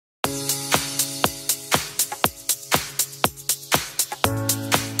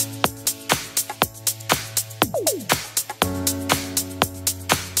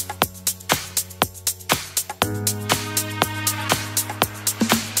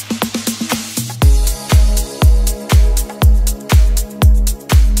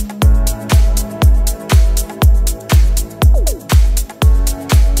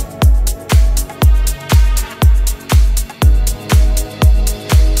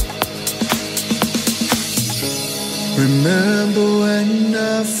Remember when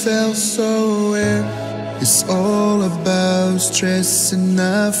I felt so weird? It's all about stress and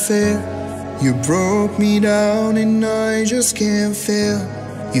not fear. You broke me down and I just can't feel.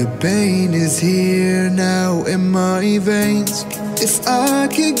 Your pain is here now in my veins. If I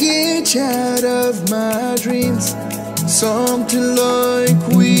could get you out of my dreams, something like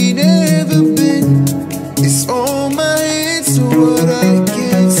we never been. It's on my head, so what I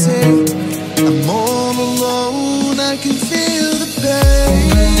can say. I'm all alone, I can feel the pain.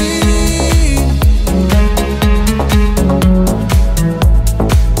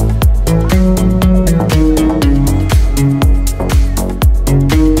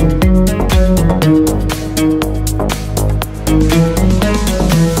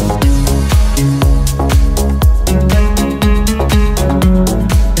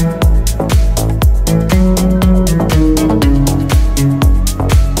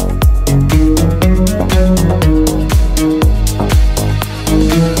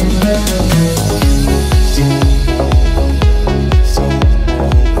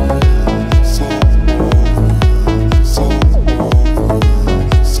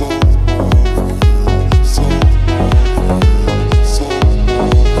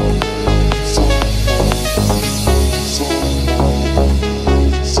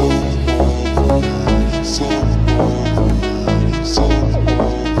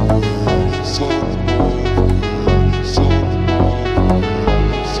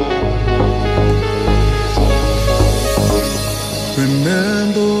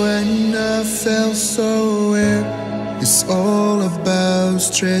 Remember when I felt so weird? It's all about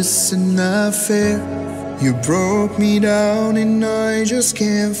stress and not fear. You broke me down and I just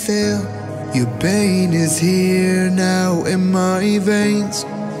can't feel. Your pain is here now in my veins.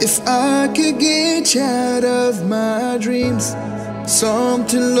 If I could get you out of my dreams,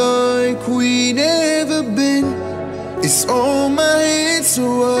 something like we never been. It's on my head, so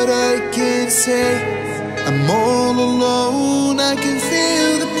what I can say. I'm all alone, I can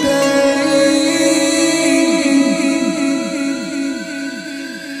feel the pain.